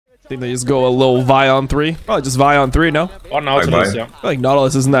think they just go a little Vi on 3. Probably just Vi on 3, no? Or Nautilus, yeah. I feel like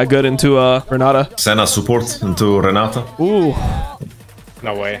Nautilus isn't that good into Renata. Senna support into Renata. Ooh.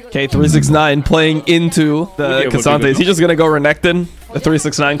 No way. Okay, 369 playing into the Casantes. He's just gonna go Renekton, the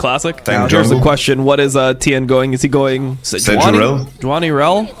 369 classic. Now, here's the question: what is TN going? Is he going Juani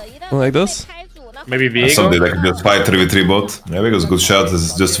Rel? Like this? Maybe Viego? Somebody like just fight 3v3 bot. Yeah, Viego's a good shot. This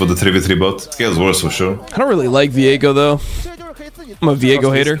is just for the 3v3 bot. Scales worse for sure. I don't really like Viego though. I'm a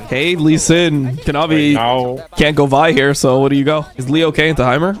Viego hater. Hey, Lee Sin. Kanavi can't go Vi here, so what do you go? Is Lee okay into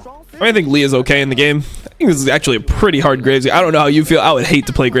Heimer? I think Lee is okay in the game. I think this is actually a pretty hard Graves. I don't know how you feel. I would hate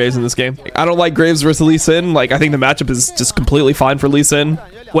to play Graves in this game. I don't like Graves versus Lee Sin. Like, I think the matchup is just completely fine for Lee Sin.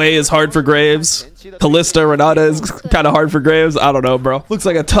 Wei is hard for Graves. Kalista, Renata is kind of hard for Graves. I don't know, bro. Looks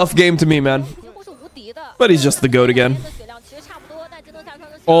like a tough game to me, man. But he's just the GOAT again.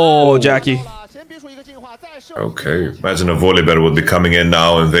 Oh, Jackie. Okay, imagine a Volibear would be coming in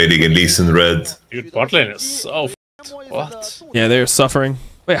now, invading in Lee Sin red. Dude, bot lane is so what? Yeah, they're suffering.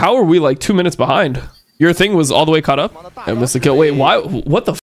 Wait, how are we like 2 minutes behind? Your thing was all the way caught up? I missed the kill. Wait, why? What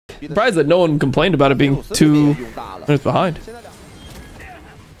the f? Surprised that no one complained about it being 2 minutes behind.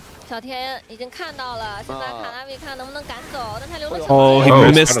 Oh, he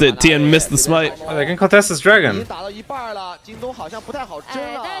missed it. Tien missed the smite. Oh, they can contest this dragon.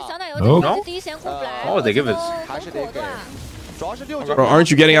 No? Oh, they give it. Bro,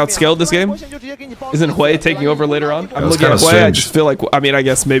 aren't you getting outscaled this game? Isn't Hui taking over later on? I'm looking at Hui, I just feel like, I mean, I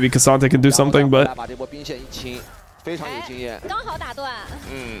guess maybe Cassante can do something, but... They,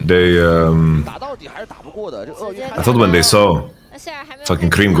 I thought when they saw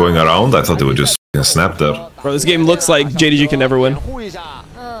fucking Cream going around, I thought they would just snap there. Bro, this game looks like JDG can never win.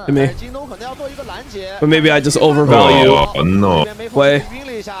 To me. But maybe I just overvalue... Oh, no. Hui.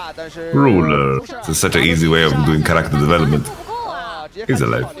 Ruler. It's such an easy way of doing character development. He's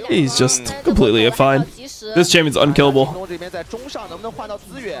alive. He's just completely fine. This champion's unkillable.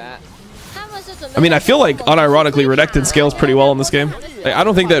 I mean, I feel like, unironically, Renekton scales pretty well in this game. Like, I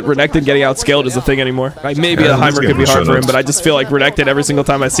don't think that Renekton getting outscaled is a thing anymore. Like, maybe a Heimer could be hard for him, but I just feel like Renekton, every single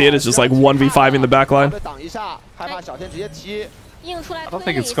time I see it, is just like 1v5 in the backline. I don't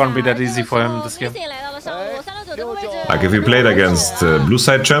think it's gonna be that easy for him this game. Like, if he played against blue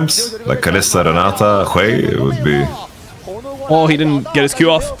side champs, like Kalista, Renata, Hui, it would be... Oh, he didn't get his Q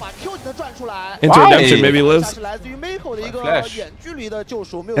off. Into Redemption, maybe he lives. Flash.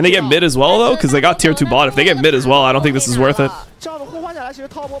 And they get mid as well, though, because they got tier 2 bot. If they get mid as well, I don't think this is worth it. They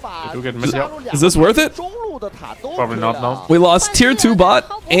do get mid, yeah. Is this worth it? Probably not, no. We lost tier 2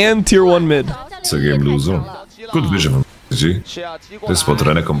 bot and tier 1 mid. It's a game loser. Good vision from JDG. This spot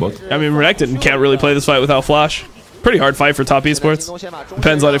Renekton bot. I mean, Renekton can't really play this fight without Flash. Pretty hard fight for top esports.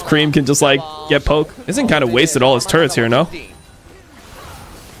 Depends on if Cream can just, like, get poke. Isn't kind of wasted all his turrets here, no? He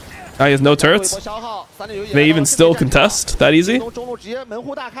has no turrets. Can they even still contest that easy? Started,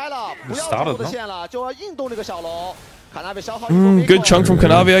 no? Good chunk from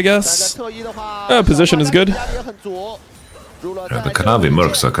Kanavi, I guess. Position is good. Yeah, the Kanavi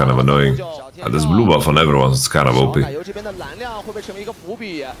mercs are kind of annoying. This blue buff on everyone is kind of OP.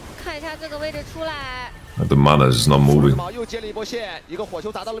 The mana is not moving.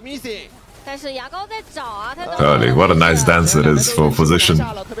 Curly, what a nice dance it is for position.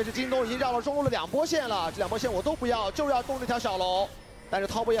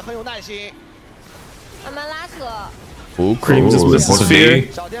 Oh, Cream just missed the sphere.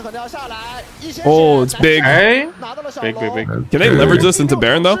 Oh, it's big. Hey? Big. Can they leverage this into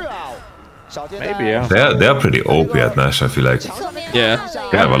Baron, though? Maybe, yeah. They are pretty OP at Nash, I feel like. Yeah.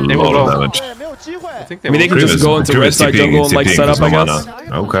 They have a lot of damage. I mean, they can just go into red side jungle and, like, set up, I guess.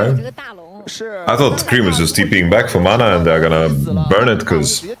 Okay. I thought Cream was just TPing back for mana and they're gonna burn it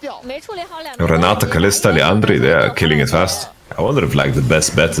because Renata, Kalista, Leandri, they are killing it fast. I wonder if like the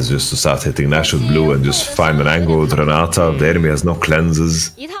best bet is just to start hitting Nash with blue and just find an angle with Renata. The enemy has no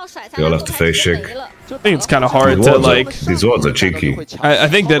cleanses. They all have to face shake. I think it's kind of hard to like... These wards are cheeky. I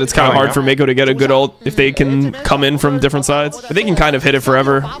think that it's kind of hard for Mako to get a good ult if they can come in from different sides. They can kind of hit it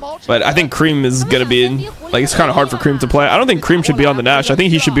forever, but I think Cream is going to be in... Like, it's kind of hard for Cream to play. I don't think Cream should be on the Nash. I think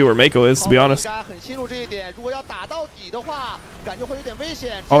he should be where Mako is, to be honest.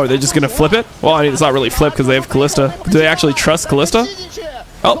 Oh, are they just going to flip it? Well, I mean, it's not really flip because they have Kalista. Do they actually trust Kalista?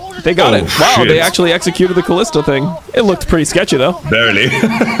 Oh, they got it. Wow, shit. They actually executed the Kalista thing. It looked pretty sketchy, though. Barely.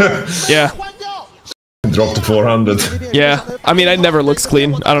 Yeah. Dropped to 400. Yeah, I mean, it never looks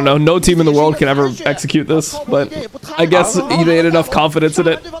clean. I don't know. No team in the world can ever execute this, but I guess they had enough confidence in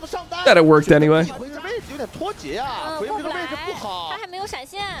it that it worked anyway.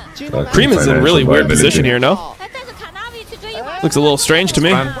 Cream is in a really weird position here, no? Looks a little strange to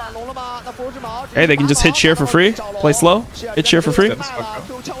me. Hey, they can just hit shear for free. Play slow. Hit shear for free.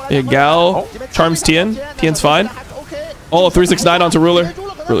 Yeah, Gal charms Tien. Tien's fine. Oh, 369 onto Ruler.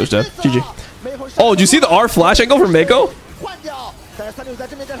 Ruler's dead. GG. Oh, did you see the R flash angle from Mako?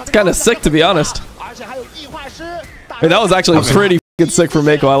 It's kind of sick, to be honest. Hey, that was actually pretty f***ing sick for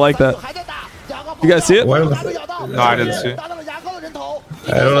Mako. I like that. You guys see it? No, I didn't see it. I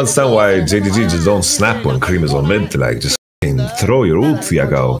don't understand why JDG just don't snap when Cream is on mid. Like, just throw your ult,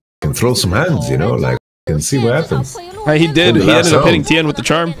 Yagao. And throw some hands, you know? Like, and see what happens. He did. He ended up hitting Tien with the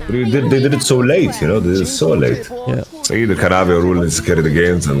charm. But they did it so late, you know? They did it so late. Yeah. So either Kanavi or Rule needs to carry the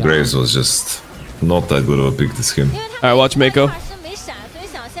games, and Graves was just not that good of a pick this game. Alright, watch Mako.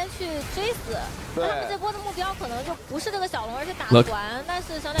 Look.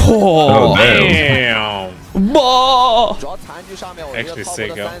 Oh, damn. Actually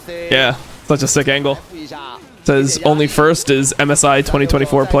sick, Yeah, such a sick angle. Says only first is MSI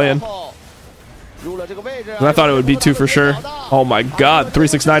 2024 playing. And I thought it would be 2 for sure. Oh my god,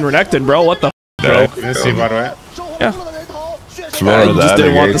 369 Renekton, bro. What the f, bro? Let's see, by the way. Yeah. You just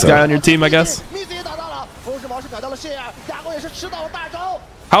didn't want this guy on your team, I guess.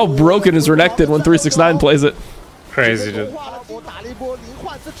 How broken is Renekton when 369 plays it? Crazy, dude.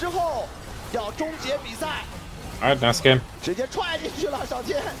 Alright, nice game.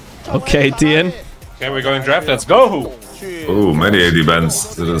 Okay, Tien. Okay, we're going draft. Let's go! Ooh, many AD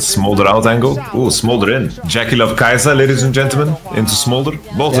bands. The Smolder out angle. Ooh, Smolder in. Jackie love Kai'Sa, ladies and gentlemen, into Smolder.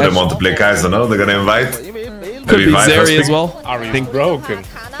 Both of them want to play Kai'Sa, no? They're gonna invite. Could be Zeri as well. I think broken.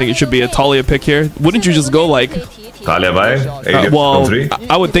 I think it should be a Talia pick here. Wouldn't you just go like... Talia Vi? Well, 3?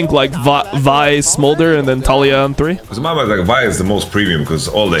 I would think like Vi, Smolder, and then Talia on 3. Because in my mind, like, Vi is the most premium because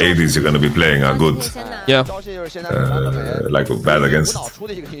all the ADs you're gonna be playing are good. Yeah. Like, bad against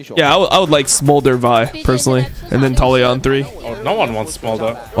it. Yeah, I would like Smolder Vi, personally. And then Talia on 3. Oh, no one wants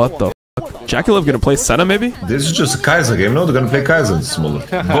Smolder. What the f? Jackie Love gonna play Senna, maybe? This is just a Kai'Sa game, no? They're gonna play Kai'Sa in Smolder.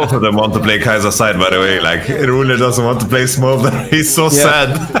 Both of them want to play Kai'Sa side, by the way. Like, Rune doesn't want to play Smolder. He's so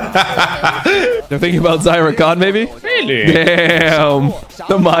sad. They're thinking about Zyra Khan, maybe? Really? Damn.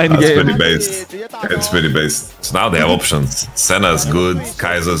 The mind That's game. pretty based. It's pretty based. So now they have options. Senna's good,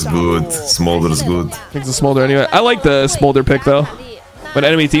 Kai'Sa's good, Smolder's good. I think it's a Smolder anyway. I like the Smolder pick, though. When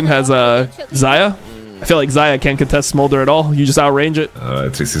enemy team has Xayah, I feel like Xayah can't contest Smolder at all. You just outrange it.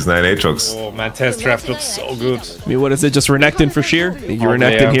 369 Aatrox. Oh man, TES draft looks so good. I mean, what is it? Just Renekton for sheer? You're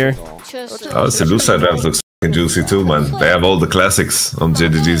Renekton here. Oh, the Lucia draft looks fucking juicy too, man. They have all the classics on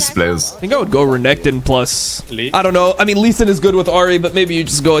JDG's players. I think I would go Renekton plus... I don't know. I mean, Lee Sin is good with Ahri, but maybe you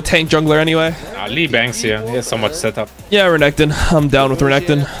just go a tank jungler anyway. Lee banks here. He has so much setup. Yeah, Renekton. I'm down with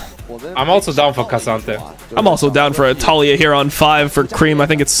Renekton. I'm also down for Cassante. I'm also down for a Talia here on 5 for Cream. I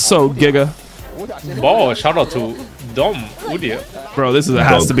think it's so giga. Oh, shout out to Dom Udia. Bro, this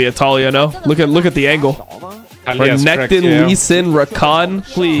has to be a Talia, no? Look at the angle. Renekton, Lee Sin, Rakan.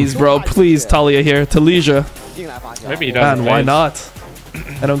 Please, bro. Please, Talia here. Talija. Maybe he doesn't. Man, why not?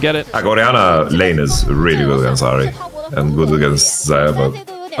 I don't get it. Orianna lane is really good against Ahri. And good against Xayah, but...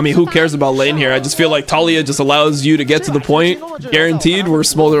 I mean, who cares about lane here? I just feel like Talia just allows you to get to the point, guaranteed, where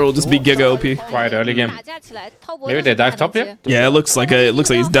Smolder will just be giga OP. Quite early game. Maybe they dive top here? Yeah, it looks like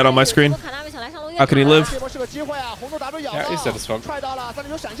he's dead on my screen. How can he live? Yeah, he's dead as fuck.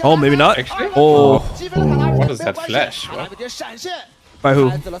 Oh, maybe not. Actually? Oh. What is that flash? What? By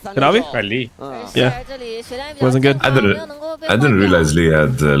who? Kanavi? By Lee. Yeah. Wasn't good. I didn't realize Lee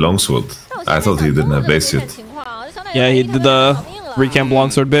had longsword. I thought he didn't have base yet. Yeah, he did the recamp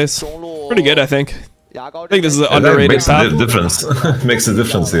longsword base. Pretty good, I think. I think this is an underrated path. Makes a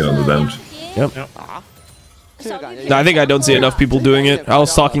difference here on the damage. Yep. No, I think I don't see enough people doing it. I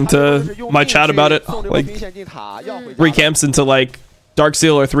was talking to my chat about it. Like, 3 camps into like Dark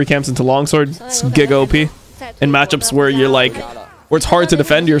Seal or 3 camps into Longsword. It's giga OP. In matchups where you're like, where it's hard to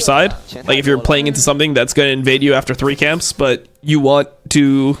defend your side. Like if you're playing into something that's going to invade you after 3 camps, but you want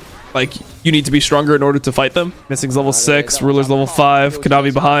to, like, you need to be stronger in order to fight them. Missing's level 6, Ruler's level 5,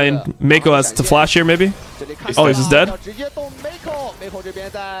 Kanavi behind. Mako has to flash here maybe. Oh, he's just dead?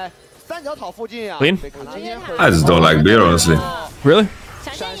 Clean? I just don't like beer, honestly. Really?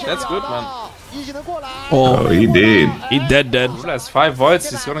 That's good, man. Oh, he did. He dead. He has 5 voids,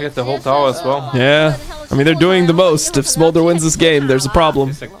 he's gonna get the whole tower as well. Yeah. I mean, they're doing the most. If Smolder wins this game, there's a problem.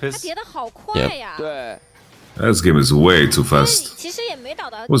 He's like pissed. Yep. This game is way too fast.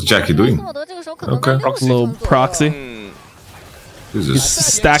 What's Jackie doing? Okay. Little proxy. He's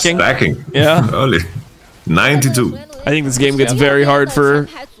stacking. Stacking. Yeah. Only 92. I think this game gets very hard for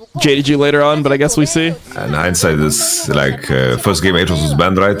JDG later on, but I guess we see. And hindsight is like first game Atos was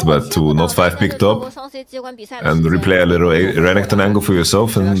banned, right? But to not 5 pick top and replay a little Renekton angle for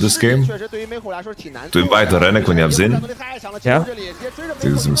yourself in this game. To invite a Renek when you have Zin. Yeah. This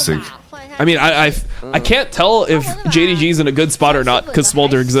is a mistake. I mean, I can't tell if JDG's in a good spot or not because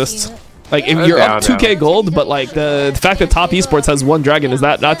Smolder exists. Like, if you're up 2k gold, but like the fact that top esports has 1 dragon, is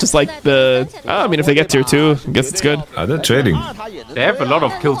that not just like the... I mean, if they get tier 2, I guess it's good. They're trading. They have a lot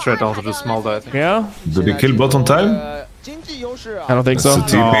of kill threat out of the Smolder, I think. Yeah? Did they kill bot on time? I don't think so.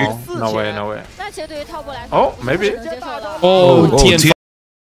 No way, no way. Oh, maybe. Oh, TN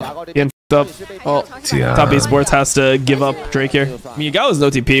f***ed up. Oh, top esports has to give up Drake here. I mean, Yagao is no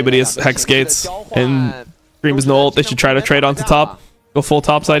TP, but he has Hex Gates. And Cream is no ult. They should try to trade onto top. Go full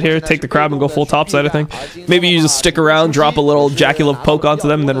topside here, take the crab and go full topside, I think. Maybe you just stick around, drop a little JDG poke onto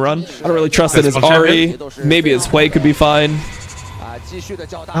them, and then run. I don't really trust that his Ari. Maybe his Hui could be fine.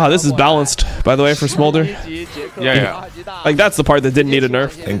 Ah, this is balanced, by the way, for Smolder. Yeah. Like, that's the part that didn't need a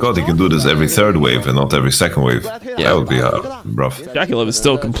nerf. Thank God he can do this every 3rd wave and not every 2nd wave. That would be rough. JDG is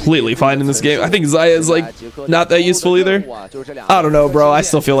still completely fine in this game. I think Xayah is, like, not that useful either. I don't know, bro. I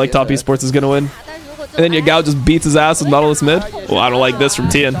still feel like top esports is going to win. And then Yagao just beats his ass with Nautilus mid. Well, I don't like this from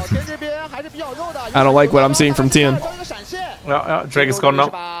Tien. I don't like what I'm seeing from Tien. Drake is gone now.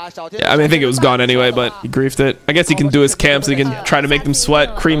 Yeah, I mean, I think it was gone anyway, but he griefed it. I guess he can do his camps and he can try to make them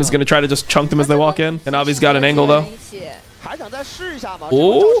sweat. Cream is going to try to just chunk them as they walk in. And Avi's got an angle, though.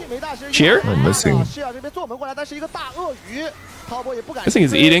 Oh, cheer. I'm missing. Missing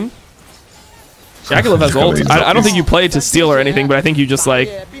is eating. JDG has ult. I don't think you play to steal or anything, but I think you just like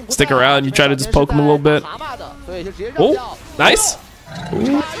stick around. You try to just poke him a little bit. Oh, nice.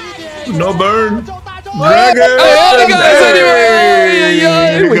 Ooh. No burn. Dragon. Oh, the guys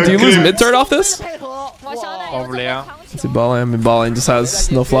anyway. Wait, do you lose mid turret off this? Probably, yeah. Let's see, Ballin just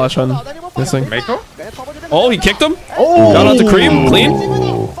has no flash on this thing. Oh, he kicked him. Oh, got onto Cream, clean.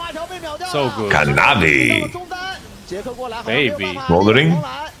 So good. Kanavi. Baby. Moldering.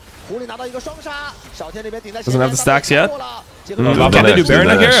 Doesn't have the stacks yet. Can they do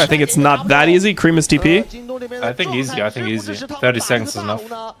Baron here? I think it's not that easy. Cream is TP. I think easy. 30 seconds is enough.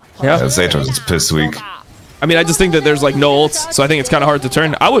 Yeah. Zatos is piss weak. I mean, I just think that there's like no ults, so I think it's kind of hard to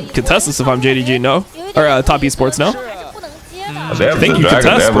turn. I would contest this if I'm JDG, no? Or top esports, no? I think you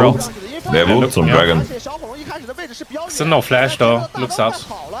contest, bro. They have ult on Dragon. Still no flash though. Looks sus.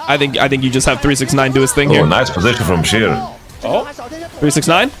 I think you just have 369 do his thing here. Oh, nice position from Sheer. Oh,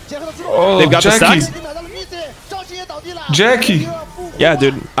 369. Oh, they've got Jackie. the stacks. Jackie. Yeah,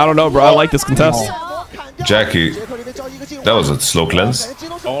 dude. I don't know, bro. I like this contest. Jackie. That was a slow cleanse.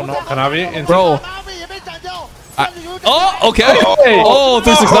 Oh no, Kanavi. Bro. Oh, okay. Oh,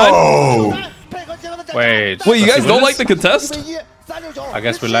 369. Oh. Wait. Wait, you guys don't like the contest? I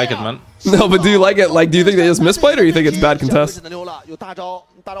guess we like it, man. No, but do you like it? Like, do you think they just misplayed, or you think it's bad contest?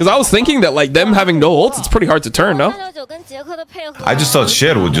 Because I was thinking that, like, them having no ults, it's pretty hard to turn, no? I just thought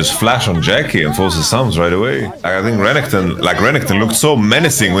Cher would just flash on Jackie and force his summons right away. I think Renekton looked so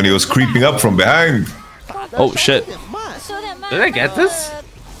menacing when he was creeping up from behind. Oh, shit. Did I get this?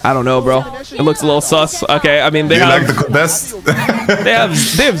 I don't know, bro. It looks a little sus. Okay, I mean, they have... like the contest? they have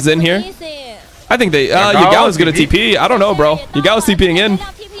Zin here. I think they... Yagao is gonna TP. I don't know, bro. Yagao's TPing in.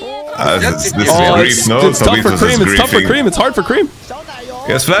 This is grief, no? It's tough for Cream. It's tough for Cream. It's hard for Cream.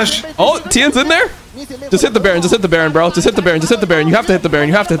 Yes, flash. Oh, Tien's in there. Just hit the Baron. Just hit the Baron, bro. Just hit the Baron. Just hit the Baron. You have to hit the Baron.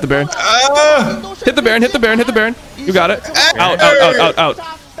 You have to hit the Baron. Hit the Baron. Hit the Baron. Hit the Baron. You got it. Out.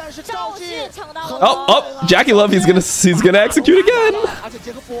 Oh, JDG, he's gonna execute again.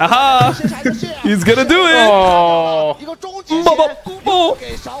 Aha! He's gonna do it.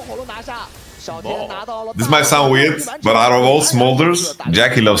 This might sound weird, but out of all Smolders,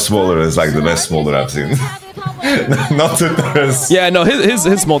 JDG loves Smolder is like the best Smolder I've seen. Not that there's... Yeah, no, his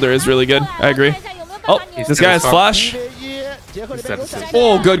Smolder is really good. I agree. Oh, this guy has flash.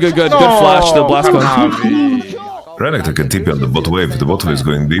 Oh, good. Good flash, the blast cone. Renekton can TP on the bot wave. The bot wave is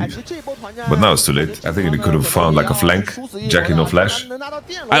going deep. But now it's too late. I think he could have found like a flank. JDG no flash.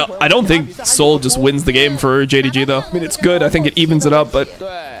 I don't think Soul just wins the game for JDG though. I mean, it's good. I think it evens it up, but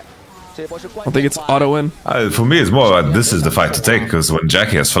I don't think it's auto win. For me, it's more about this is the fight to take, because when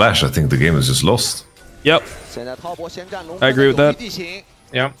JDG has flash, I think the game is just lost. Yep. I agree with that.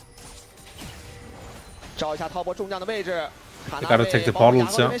 Yeah. You gotta take the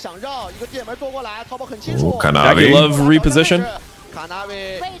portals, yeah. Ooh, Kanavi. JDG love reposition.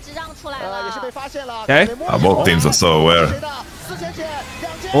 Okay. Both teams are so aware.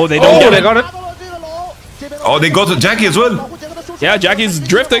 Oh, they don't get it. They got it. Oh, they got JDG as well. Yeah, JDG's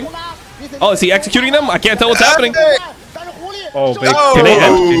drifting. Oh, is he executing them? I can't tell what's happening. Oh, big. Can they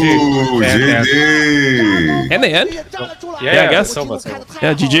end? GG. Can they end? Yeah, I guess. So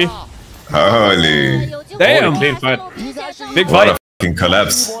Yeah, GG. Holy. Damn. Clean fight. Big What fight. a fucking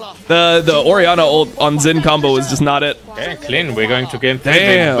collapse. The Orianna ult on Xin combo is just not it. Okay, clean. We're going to game 3.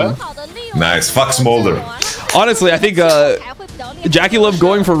 Damn. Nice. Fuck Smolder. Honestly, I think Jackie Love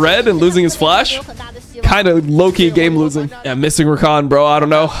going for red and losing his flash, kind of low-key game losing. Yeah, missing Rakan, bro. I don't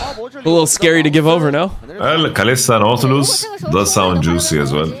know. A little scary to give over, no? Well, Kalista and Nautilus does sound juicy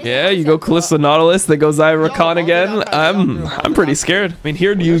as well. Yeah, you go Kalista Nautilus, they go Xayah Rakan again. I'm pretty scared. I mean,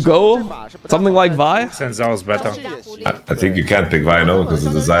 here do you go something like Vi? Since that was better. I think you can't pick Vi now because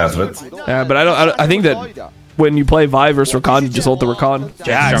of the Xayah threat. Yeah, but I think that when you play Vi versus Rakan, you just ult the Rakan.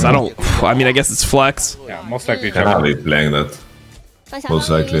 Jax, I mean, I guess it's flex. Yeah, most likely. Cannot be playing that.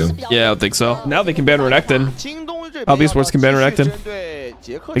 Most likely. Yeah, I don't think so. Now they can ban Renekton. How Esports can ban Renekton.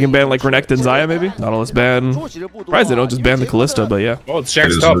 They can ban like Renekton Xayah maybe? Nautilus ban. Surprised they don't just ban the Kalista, but yeah. Oh, it's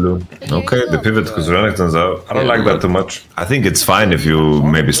Jack's top. Okay, they pivot because Renekton's out. I don't like that too much. I think it's fine if you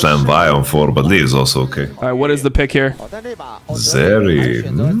maybe slam Vi on 4, but Lee is also okay. Alright, what is the pick here? Zeri.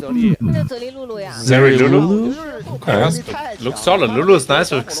 Zeri Lulu? Okay. Looks solid. Lulu is nice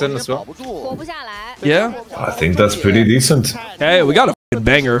with Xin as well. Yeah? I think that's pretty decent. Hey, we got a f***ing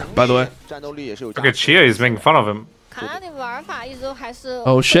banger, by the way. Look at Chia, he's making fun of him.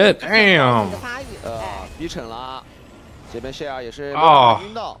 Oh shit. Damn.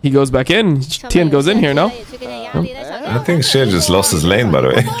 Oh. He goes back in. Tien goes in here, no? I think Shea just lost his lane, by the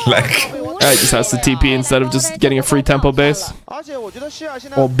way. Like, Alright, just has to TP instead of just getting a free tempo base.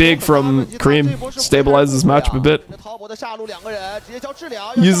 Well, big from Cream. Stabilizes his matchup a bit.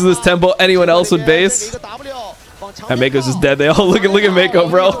 Uses this tempo. Anyone else with base? And Mako's just dead. They all look at Mako,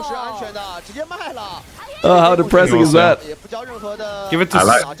 bro. Oh, how depressing is that? Give it to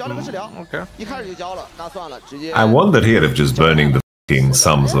okay. I wonder here if just burning the fucking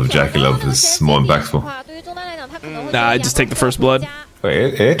sums of Jackie Love is more impactful. Nah, I just take the first blood.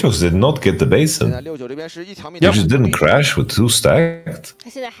 Wait, Atos did not get the basin. You just didn't crash with 2 stacked.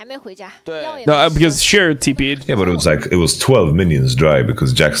 No, because Sheer TP'd. Yeah, but it was 12 minions dry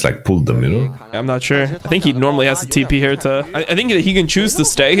because Jax like pulled them, you know? I'm not sure. I think he normally has to TP here to... I think that he can choose to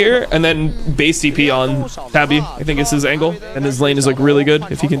stay here and then base TP on Tabby. I think it's his angle. And his lane is like really good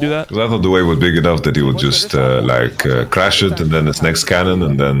if he can do that. Because I thought the wave was big enough that he would just crash it and then its next cannon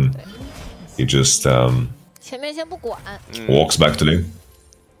and then he just walks back to lane.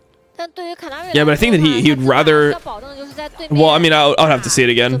 Yeah, but I think that he would rather... Well, I mean, I'll have to see it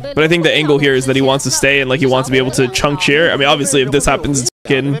again. But I think the angle here is that he wants to stay and like he wants to be able to chunk shear. I mean, obviously, if this happens, it's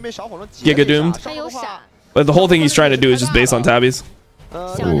fucking Giga doomed. But the whole thing he's trying to do is just base on tabbies.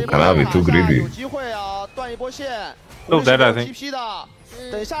 Ooh, Kanavi, too greedy. Still dead, I think.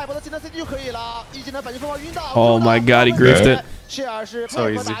 Oh my god, he griefed it. So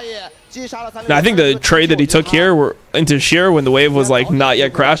easy. Now, I think the trade that he took here were into shear when the wave was like not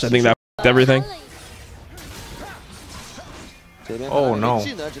yet crashed. I think that f***ed everything. Oh no.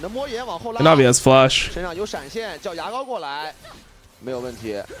 Kanavi has flash.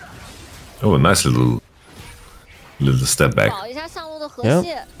 Oh, nice little step back.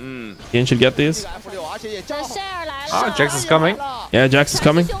 Yeah. Ian should get these. Ah, Jax is coming. Yeah, Jax is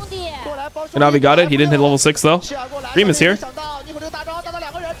coming. Kanavi got it. He didn't hit level 6 though. Dream is here.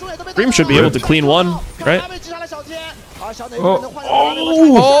 Dream should be able to clean 1, right?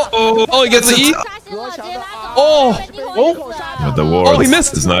 Oh, he gets the E. But the ward he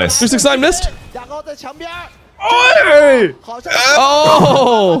missed. is nice. 369 missed.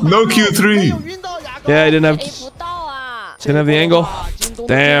 Oh! No Q3. Yeah, he didn't have the angle.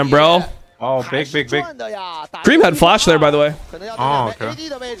 Damn, bro. Oh, big. Dream had flash there, by the way. Oh, okay.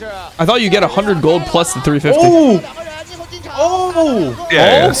 I thought you get 100 gold plus the 350.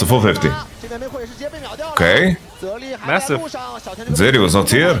 Yeah, it's a 450. Okay. Massive. Zeri was not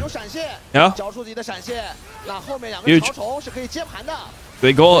here. Yeah. Huge.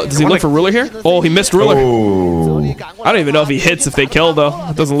 They go. Does he look for ruler here? Oh, he missed ruler. Oh. I don't even know if he hits if they kill though.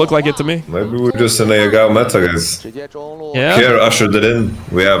 It doesn't look like it to me. Maybe we're just in a Yagao meta, guys. Yeah. Here ushered it in.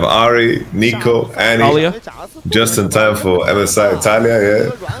 We have Ari, Nico, Annie. Alia. Just in time for MSI Italia,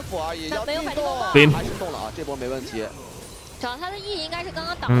 yeah. Clean.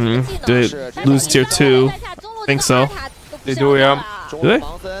 Do they lose tier 2? Think so. They do, yeah. Do they?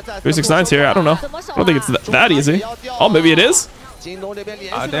 369's here. I don't know. I don't think it's that easy. Oh, maybe it is. They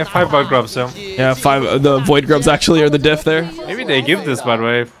have 5 void grubs, so. Yeah, 5. The void grubs actually are the diff there. Maybe they give this, by the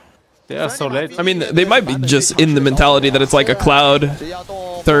way. They are so late. I mean, they might be just in the mentality that it's like a Cloud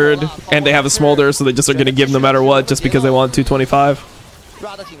 3rd, and they have a Smolder, so they just are going to give no matter what, just because they want 225.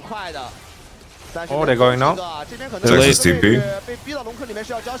 Oh, they're going now. They're late. TP.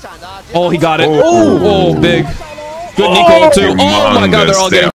 Oh, he got it. Oh, big. Good Nico too. Oh my god, they're all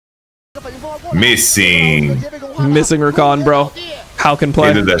getting missing. missing Rakan, bro. How can He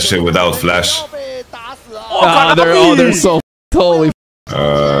play? did that shit without flash. They're so holy.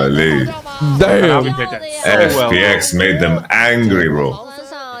 Lee. Damn. FPX made them angry, bro.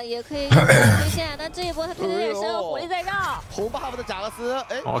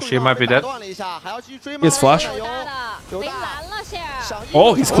 Oh, she might be dead. His flash.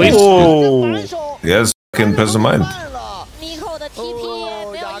 Oh, he's clean. Oh. Yes, can press the mind.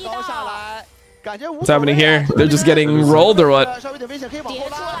 What's happening here? They're just getting rolled or what?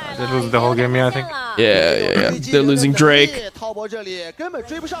 They lose the whole game, yeah, I think. Yeah. They're losing Drake.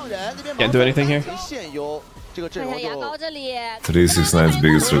 Can't do anything here. 369's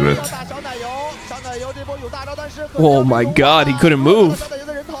biggest regret. Oh my god, he couldn't move.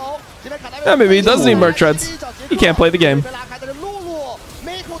 Yeah, maybe he does need merc treads. He can't play the game.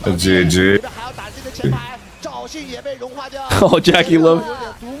 JDG. Oh, Jackie Love.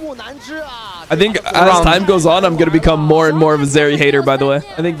 I think as time goes on, I'm going to become more and more of a Zeri hater, by the way.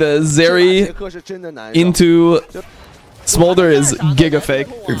 I think the Zeri into Smolder is giga fake.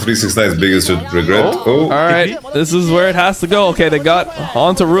 369's biggest regret. Oh. Alright, this is where it has to go. Okay, they got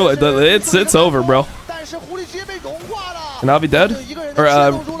onto Rule. It's over, bro. Navi dead? Or,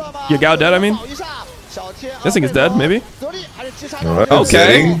 Yagao dead, I mean? This thing is dead, maybe? Alright,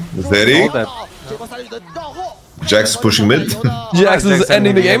 okay. Zeri. Jax pushing mid. Jax is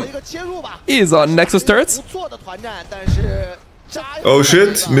ending the game. He is on Nexus turrets. Oh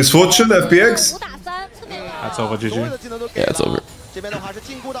shit, misfortune, FPX. That's over, GG. Yeah, it's over.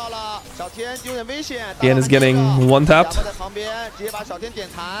 Ian is getting one tapped.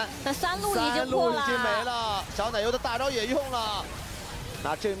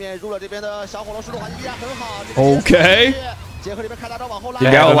 Okay.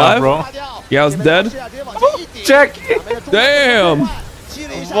 Yao alive, bro. Yao's dead. Check. Damn.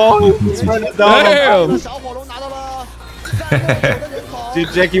 Damn.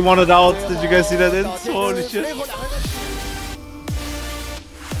 Dude, Jackie wanted out. Did you guys see that? Holy shit.